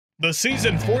The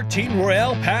Season 14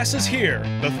 Royale Pass is here.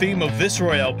 The theme of this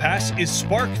Royale Pass is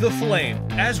Spark the Flame.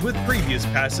 As with previous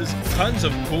passes, tons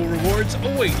of cool rewards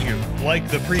await you. Like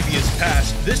the previous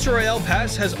pass, this Royale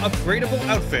Pass has upgradable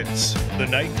outfits. The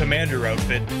Knight Commander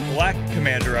outfit, Black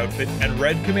Commander outfit, and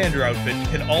Red Commander outfit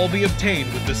can all be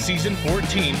obtained with the Season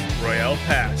 14 Royale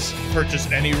Pass.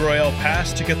 Purchase any Royale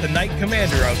Pass to get the Knight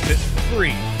Commander outfit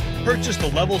free. Purchase the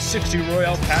Level 60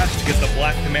 Royale Pass to get the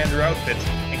Black Commander outfit,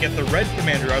 and get the Red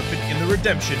Commander outfit in the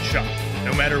Redemption Shop.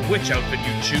 No matter which outfit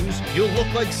you choose, you'll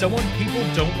look like someone people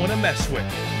don't want to mess with.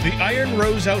 The Iron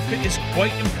Rose outfit is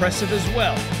quite impressive as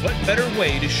well. What better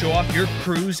way to show off your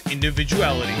crew's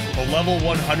individuality? The level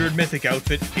 100 Mythic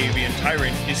outfit, Avian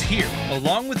Tyrant, is here,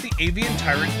 along with the Avian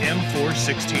Tyrant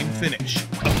M416 finish.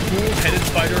 A cool-headed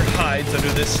spider hides under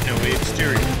this snowy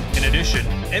exterior. In addition,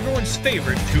 everyone's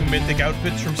favorite two Mythic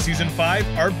outfits from Season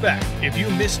 5 are back. If you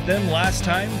missed them last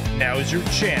time, now's your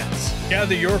chance.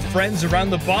 Gather your friends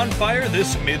around the bonfire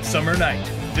this midsummer night.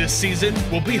 This season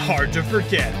will be hard to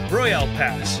forget. Royale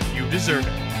Pass, you deserve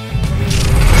it.